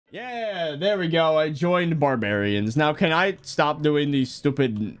Yeah, there we go. I joined Barbarians. Now, can I stop doing these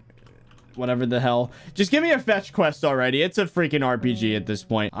stupid... whatever the hell? Just give me a fetch quest already. It's a freaking RPG at this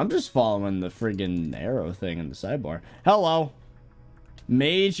point. I'm just following the freaking arrow thing in the sidebar. Hello.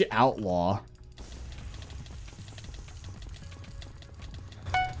 Mage Outlaw.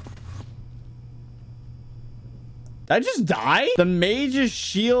 Did I just die? The mage's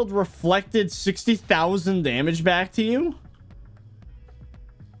shield reflected 60,000 damage back to you?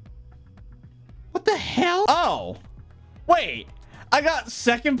 What the hell? Oh. Wait. I got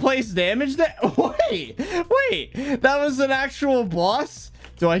second place damage there? Wait. That was an actual boss?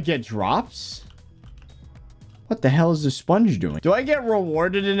 Do I get drops? What the hell is the sponge doing? Do I get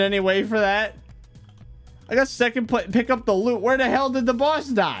rewarded in any way for that? I got second place. Pick up the loot. Where the hell did the boss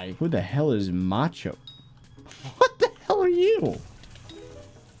die? Who the hell is Macho? What the hell are you?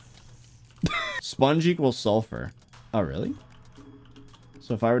 Sponge equals sulfur. Oh, really?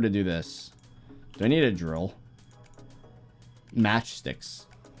 So if I were to do this, do I need a drill? Matchsticks.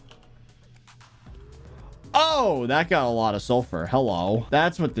 Oh, that got a lot of sulfur. Hello.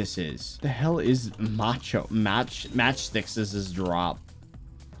 That's what this is. The hell is matchsticks is his drop.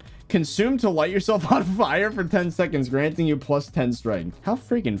 Consume to light yourself on fire for 10 seconds, granting you plus 10 strength. How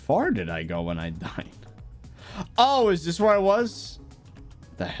freaking far did I go when I died? Oh, is this where I was?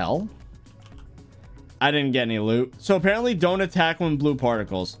 The hell? I didn't get any loot. So apparently don't attack when blue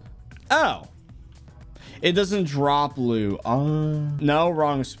particles. Oh. It doesn't drop loot. No,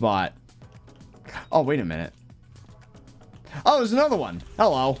 wrong spot. Oh, wait a minute. Oh, there's another one.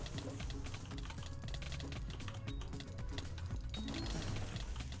 Hello.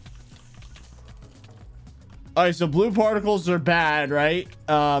 All right, so blue particles are bad, right?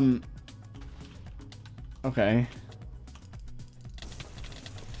 Okay.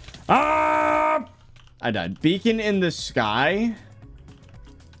 Ah! I died. Beacon in the sky.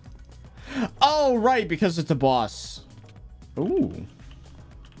 Oh, right, because it's a boss. Ooh.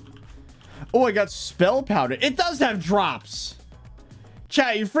 Oh, I got spell powder. It does have drops.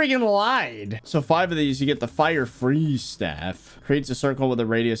 Chat, you freaking lied. So 5 of these, you get the fire freeze staff. Creates a circle with a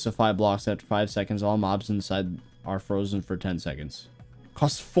radius of 5 blocks. After 5 seconds, all mobs inside are frozen for 10 seconds.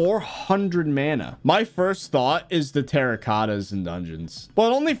 Costs 400 mana. My first thought is the terracottas in dungeons.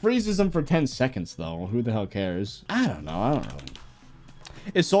 Well, it only freezes them for 10 seconds, though. Who the hell cares? I don't know.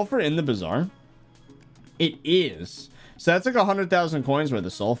 Is sulfur in the bazaar? It is. So that's like 100,000 coins worth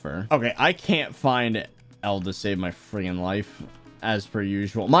of sulfur. Okay, I can't find L to save my freaking life, as per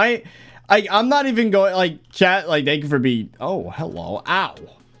usual. I'm not even going, like, chat, like, thank you for being... Oh, hello. Ow.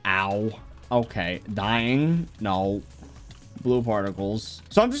 Ow. Okay. Dying. No. Blue particles.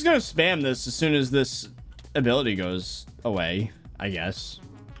 So I'm just gonna spam this as soon as this ability goes away, I guess.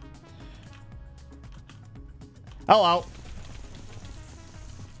 Hello.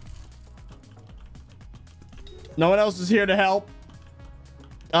 No one else is here to help.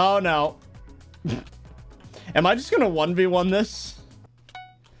 Oh, no. Am I just gonna 1v1 this?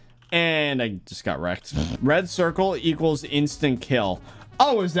 And I just got wrecked. Red circle equals instant kill.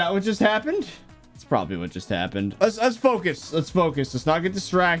 Oh, is that what just happened? It's probably what just happened. Let's focus. Let's focus. Let's not get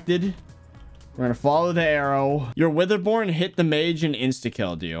distracted. We're gonna follow the arrow. Your Witherborn hit the mage and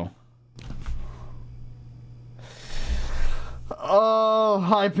insta-killed you. Oh,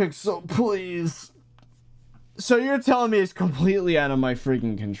 Hypixel, please. So you're telling me it's completely out of my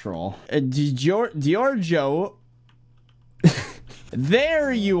freaking control. Dior Joe.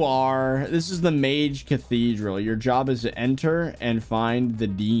 There you are. This is the Mage Cathedral. Your job is to enter and find the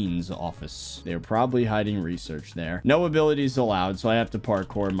Dean's office. They're probably hiding research there. No abilities allowed, so I have to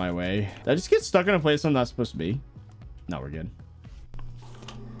parkour my way. Did I just get stuck in a place I'm not supposed to be? No, we're good.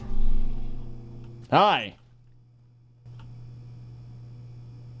 Hi.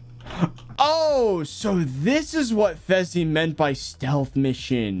 Oh, so this is what Fezzi meant by stealth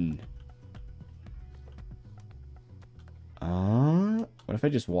mission. What if I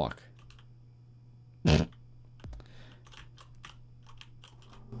just walk?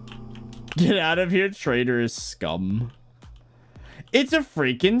 Get out of here, traitorous scum. It's a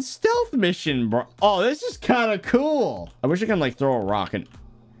freaking stealth mission, bro. Oh, this is kind of cool. I wish I could, like, throw a rock and...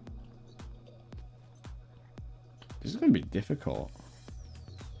 This is going to be difficult.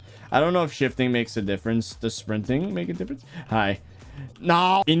 I don't know if shifting makes a difference. Does sprinting make a difference? Hi.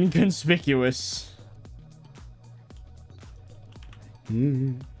 No. Inconspicuous.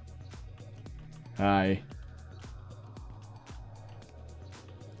 Hi.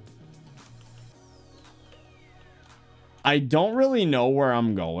 I don't really know where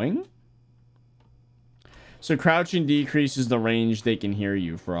I'm going. So crouching decreases the range they can hear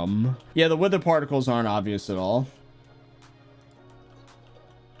you from. Yeah, the wither particles aren't obvious at all.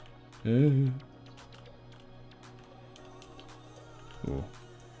 Ooh.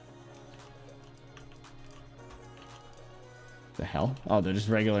 The hell? Oh, they're just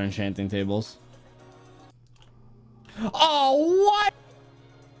regular enchanting tables. Oh, what?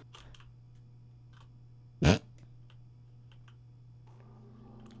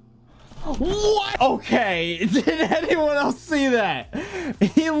 What? Okay, did anyone else see that?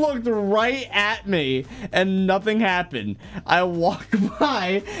 He looked right at me and nothing happened. I walk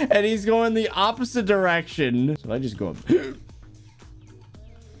by and he's going the opposite direction. So I just go up.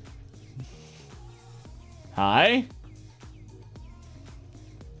 Hi?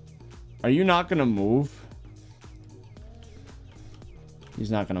 Are you not gonna move? He's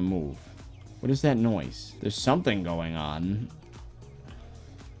not gonna move. What is that noise? There's something going on.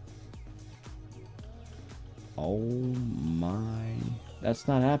 Oh my. That's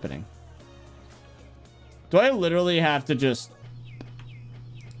not happening. Do I literally have to just...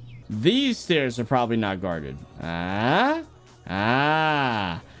 These stairs are probably not guarded. And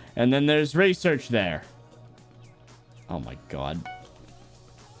then there's research there. Oh my god.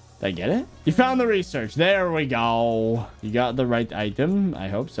 Did I get it? You found the research. There we go. You got the right item. I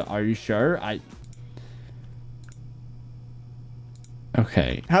hope so. Are you sure?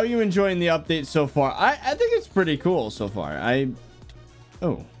 Okay. How are you enjoying the update so far? I think it's pretty cool so far.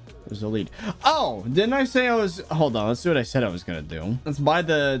 Oh, there's a lead. Oh, didn't I say I was... Hold on. Let's see what I said I was going to do. Let's buy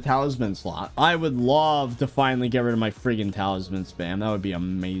the talisman slot. I would love to finally get rid of my friggin' talisman spam. That would be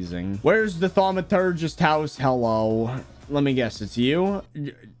amazing. Where's the thaumaturgist house? Hello. Let me guess. It's you?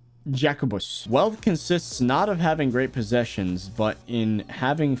 Jacobus. Wealth consists not of having great possessions, but in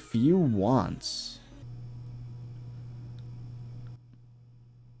having few wants.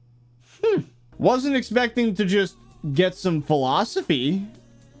 Wasn't expecting to just get some philosophy.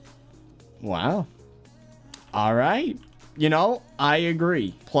 Wow. All right. You know, I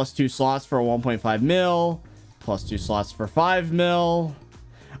agree. Plus 2 slots for 1.5 mil. Plus 2 slots for 5 mil.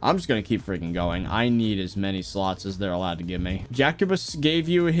 I'm just going to keep freaking going. I need as many slots as they're allowed to give me. Jacobus gave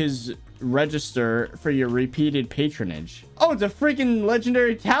you his register for your repeated patronage. Oh, it's a freaking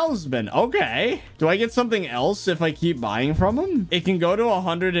legendary talisman. Okay. Do I get something else if I keep buying from him? It can go to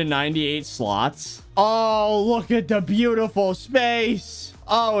 198 slots. Oh, look at the beautiful space.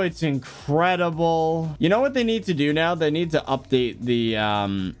 Oh, it's incredible. You know what they need to do now? They need to update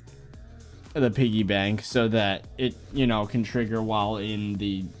the piggy bank so that it, you know, can trigger while in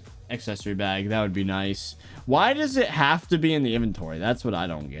the accessory bag. That would be nice. Why does it have to be in the inventory? That's what I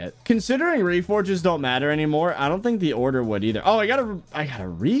don't get. Considering reforges don't matter anymore, I don't think the order would either. Oh, I gotta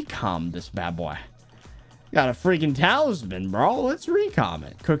recom this bad boy. Got a freaking talisman, bro. Let's recom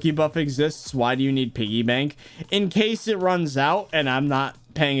it. Cookie buff exists. Why do you need piggy bank? In case it runs out and I'm not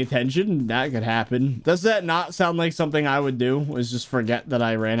paying attention. That could happen. Does that not sound like something I would do? Was just forget that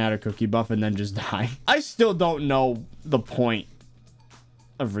I ran out of cookie buff and then just die. I still don't know the point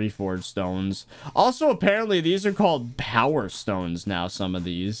of reforged stones. Also, apparently these are called power stones now, some of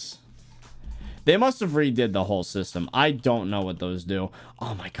these. They must have redid the whole system. I don't know what those do.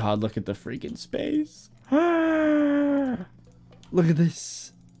 Oh my god, look at the freaking space. Look at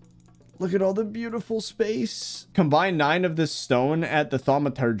this. Look at all the beautiful space. Combine 9 of this stone at the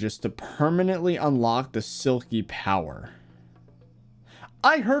thaumaturgist to permanently unlock the silky power.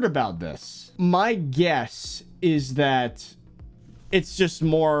 I heard about this. My guess is that it's just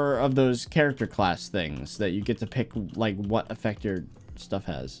more of those character class things that you get to pick, like, what effect your stuff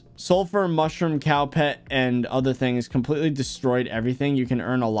has. Sulfur, mushroom, cow pet, and other things completely destroyed everything. You can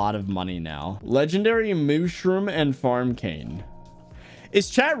earn a lot of money now. Legendary mushroom and farm cane. Is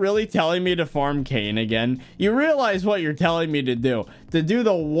chat really telling me to farm cane again? You realize what you're telling me to do. To do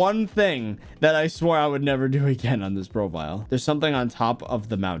the one thing that I swore I would never do again on this profile. There's something on top of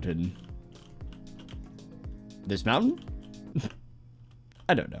the mountain. This mountain?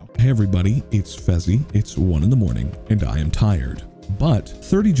 I don't know. Hey everybody, it's Fezzy. It's 1 in the morning and I am tired. But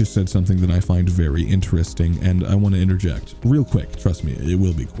 30 just said something that I find very interesting and I want to interject real quick. Trust me, it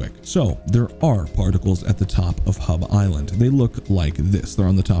will be quick. So there are particles at the top of Hub Island. They look like this. They're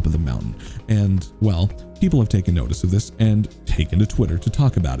on the top of the mountain. And well, people have taken notice of this and taken to Twitter to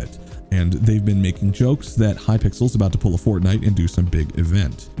talk about it. And they've been making jokes that Hypixel's about to pull a Fortnite and do some big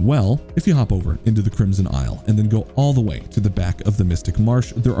event. Well, if you hop over into the Crimson Isle and then go all the way to the back of the Mystic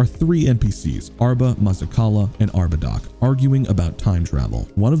Marsh, there are 3 NPCs, Arba, Mazakala, and Arbadok, arguing about time travel.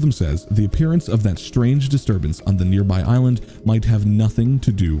 One of them says the appearance of that strange disturbance on the nearby island might have nothing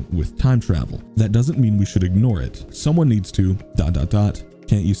to do with time travel. That doesn't mean we should ignore it. Someone needs to ...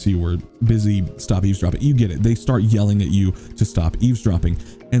 Can't you see we're busy? Stop eavesdropping. You get it. They start yelling at you to stop eavesdropping,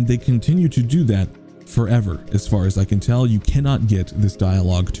 and they continue to do that forever. As far as I can tell, you cannot get this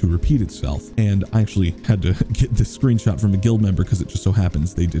dialogue to repeat itself. And I actually had to get this screenshot from a guild member because it just so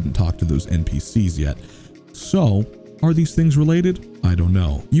happens they didn't talk to those NPCs yet. So, are these things related? I don't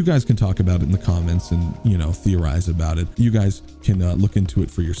know. You guys can talk about it in the comments and, you know, theorize about it. You guys can look into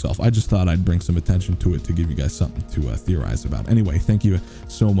it for yourself. I just thought I'd bring some attention to it to give you guys something to theorize about. Anyway, thank you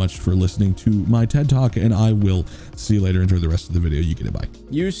so much for listening to my TED Talk, and I will see you later. Enjoy the rest of the video. You get it. Bye.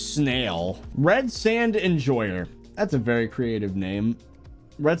 Use snail. Red Sand Enjoyer. That's a very creative name.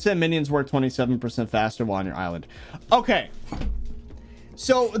 Red Sand minions work 27% faster while on your island. Okay.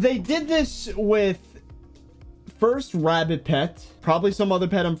 So they did this with first rabbit pet, probably some other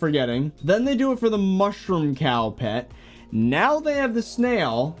pet I'm forgetting. Then they do it for the mushroom cow pet. Now they have the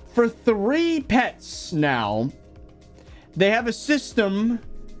snail. For 3 pets now, they have a system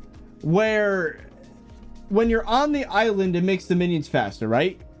where when you're on the island, it makes the minions faster,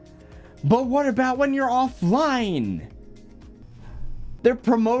 right? But what about when you're offline? They're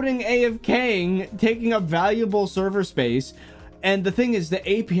promoting AFKing, taking up valuable server space. And the thing is, the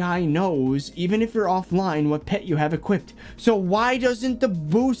API knows, even if you're offline, what pet you have equipped. So why doesn't the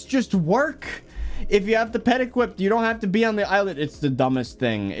boost just work? If you have the pet equipped, you don't have to be on the island. It's the dumbest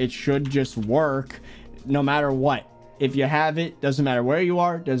thing. It should just work no matter what. If you have it, doesn't matter where you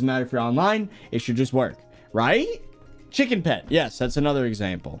are, doesn't matter if you're online, it should just work, right? Chicken pet. Yes, that's another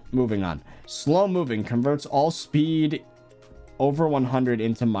example. Moving on. Slow moving converts all speed over 100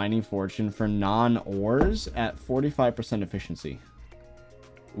 into mining fortune for non-ores at 45% efficiency.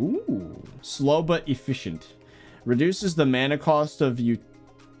 Ooh. Slow but efficient. Reduces the mana cost of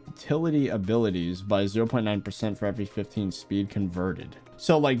utility abilities by 0.9% for every 15 speed converted.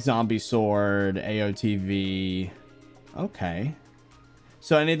 So like zombie sword, AOTV. Okay.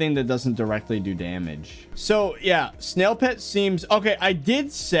 So anything that doesn't directly do damage. So yeah, snail pet seems... Okay, I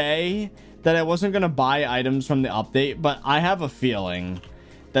did say that I wasn't going to buy items from the update, but I have a feeling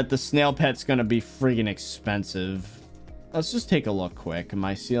that the snail pet's going to be friggin' expensive. Let's just take a look quick.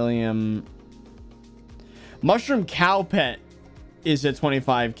 Mycelium. Mushroom cow pet is at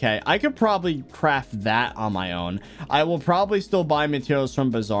 25k. I could probably craft that on my own. I will probably still buy materials from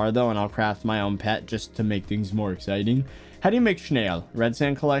Bazaar though, and I'll craft my own pet just to make things more exciting. How do you make snail? Red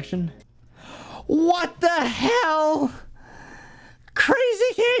sand collection? What the hell?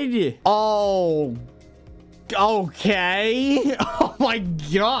 Crazy kid. Oh, okay. Oh my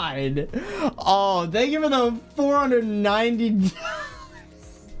god. Oh, thank you for the $490.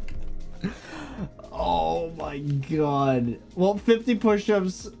 Oh my god. Well, 50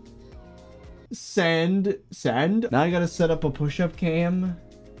 push-ups. Send. Now I gotta set up a push-up cam.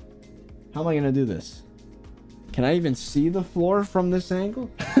 How am I gonna do this? Can I even see the floor from this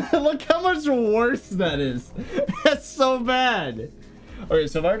angle? Look how much worse that is. That's so bad. Okay,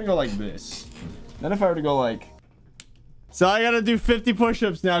 so if I were to go like this, then if I were to go like... So I gotta do 50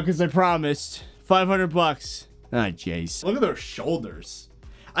 push-ups now because I promised. 500 bucks. Ah, jeez. Look at those shoulders.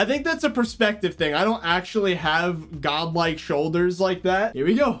 I think that's a perspective thing. I don't actually have godlike shoulders like that. Here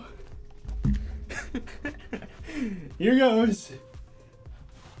we go. Here goes.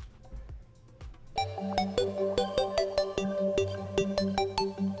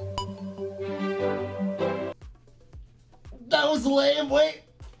 That was lame. Wait.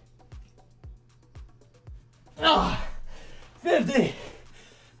 Ah, 50.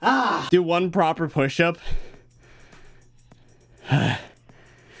 Ah. Do one proper push-up.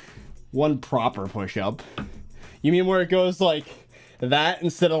 One proper push-up. You mean where it goes like that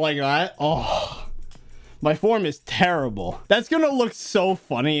instead of like that? Oh, my form is terrible. That's gonna look so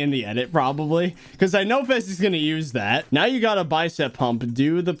funny in the edit probably, because I know Fez is gonna use that. Now you got a bicep pump.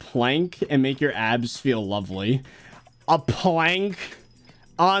 Do the plank and make your abs feel lovely. A plank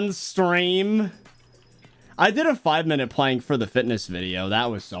on stream. I did a 5-minute plank for the fitness video. That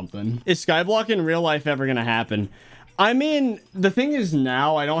was something. Is SkyBlock in real life ever gonna happen? I mean, the thing is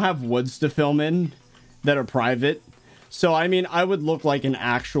now I don't have woods to film in that are private. So, I mean, I would look like an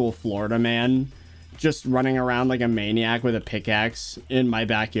actual Florida man just running around like a maniac with a pickaxe in my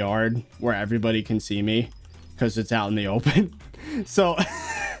backyard where everybody can see me because it's out in the open. So,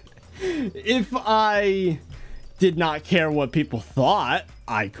 if I did not care what people thought,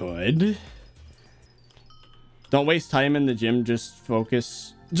 I could. Don't waste time in the gym, just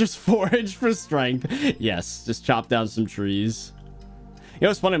focus. Just forage for strength. Yes, just chop down some trees. You know,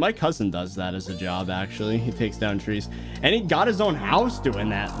 it's funny. My cousin does that as a job, actually. He takes down trees. And he got his own house doing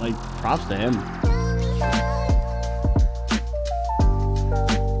that. Like, props to him.